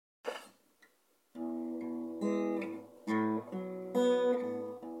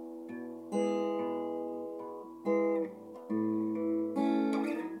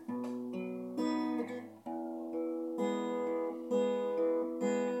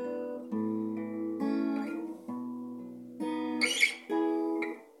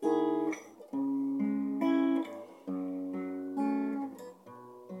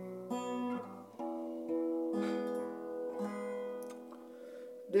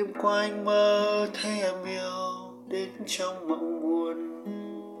Đêm qua anh mơ thấy em yêu đến trong mộng buồn,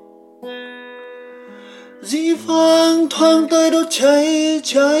 dĩ vãng thoáng tới đốt cháy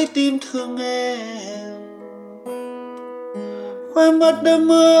trái tim thương em. Khoe mắt đã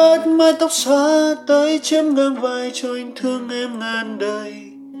mướt, mái tóc xóa tới chém ngang vai cho anh thương em ngàn đời.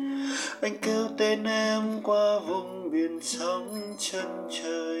 Anh kêu tên em qua vùng biển sóng chân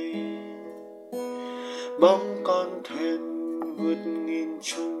trời, bóng con thuyền vượt nghìn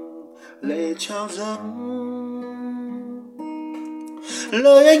trùng lệ trao dâng.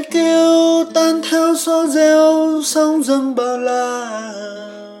 Lời anh kêu tan theo gió reo sóng dâng bao la.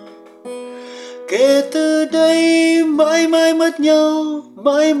 Kể từ đây mãi mãi mất nhau,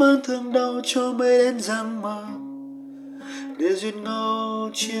 mãi mang thương đau cho mây đen giăng mờ. Để duyên ngâu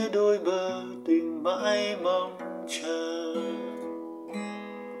chia đôi bờ tình mãi mong chờ.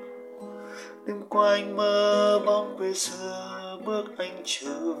 Đêm qua anh mơ bóng quê xưa bước anh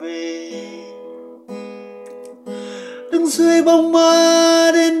trở về, đứng dưới bóng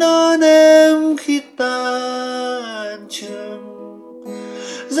ma đến đón em khi tan trường.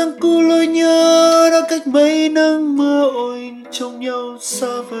 Giăng cu lối nhớ đã cách mấy nắng mưa ôi trông nhau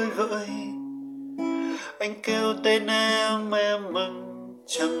xa vời vợi. Anh kêu tên em mừng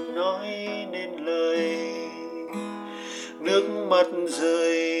chẳng nói nên lời. Nước mắt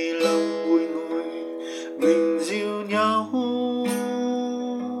rơi lòng bùi ngùi mình dìu nhau.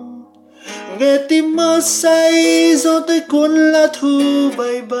 Nghe tim mơ say gió tới cuốn lá thu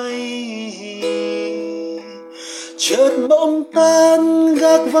bay bay. Chợt bỗng tan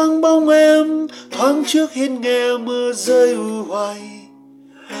gác vắng bóng em, thoáng trước hiên nghe mưa rơi u hoài.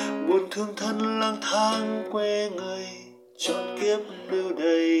 Buồn thương thân lang thang quê người trọn kiếp lưu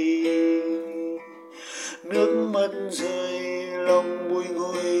đầy. Nước mắt rơi lòng bùi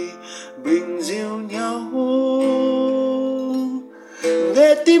ngùi bình dìu nhau.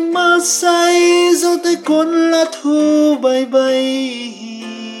 Nghe tim mơ say gió tới cuốn lá thu bay bay.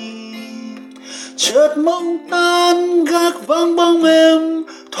 Chợt mộng tan gác vắng bóng em,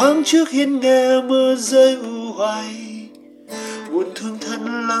 thoáng trước hiên nghe mưa rơi u hoài. Buồn thương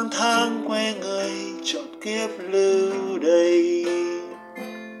thân lang thang quê người trọn kiếp lưu đầy.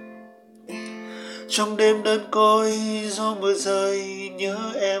 Trong đêm đơn côi gió mưa rơi nhớ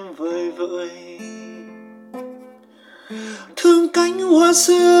em vơi vợi. Thương cánh hoa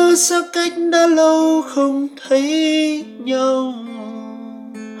xưa xa cách đã lâu không thấy nhau.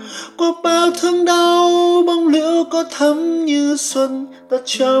 Qua bao thương đau bóng liễu có thắm như xuân ta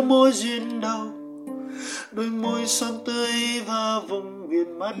trao môi duyên đầu. Đôi môi son tươi và vùng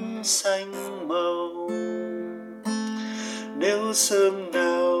biển mắt xanh màu. Nếu sớm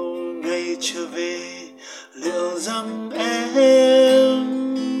nào ngày trở về liệu rằng em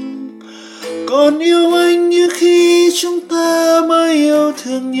còn yêu anh như khi chúng ta mới yêu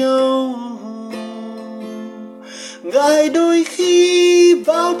thương nhau. Ngại đôi khi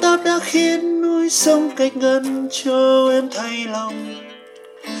bão táp đã khiến núi sông cách ngăn cho em thay lòng.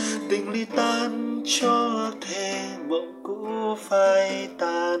 Tình ly tan cho ước thề mộng cũ phai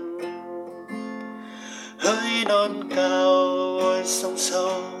tàn. Hỡi non cao ôi sông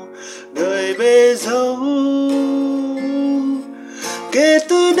sâu đời bê dâu. Kể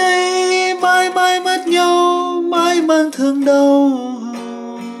từ đây mãi mãi mất nhau, mãi mang thương đau.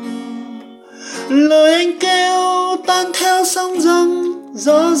 Lời anh kêu tan theo sóng dâng,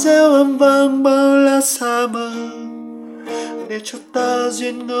 gió reo âm vang bao la xa mờ. Để cho ta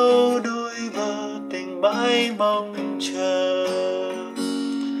duyên ngâu đôi bờ tình mãi mong chờ.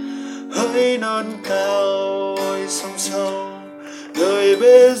 Hỡi non cao ôi sông sâu đời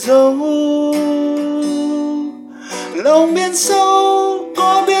bê dâu. Lòng biển sâu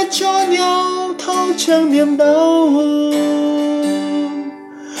có biết cho nhau thấu chẳng niềm đau.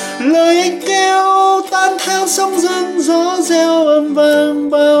 Lời anh kêu tan theo sóng dâng, gió reo âm vang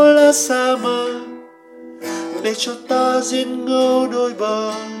bao la xa mờ. Để cho ta duyên ngâu đôi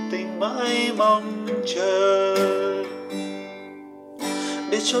bờ tình mãi mong chờ.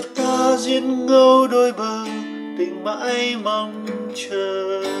 Để cho ta duyên ngâu đôi bờ tình mãi mong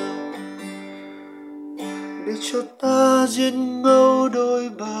chờ. Để cho ta duyên ngâu đôi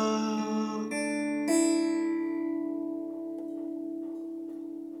bờ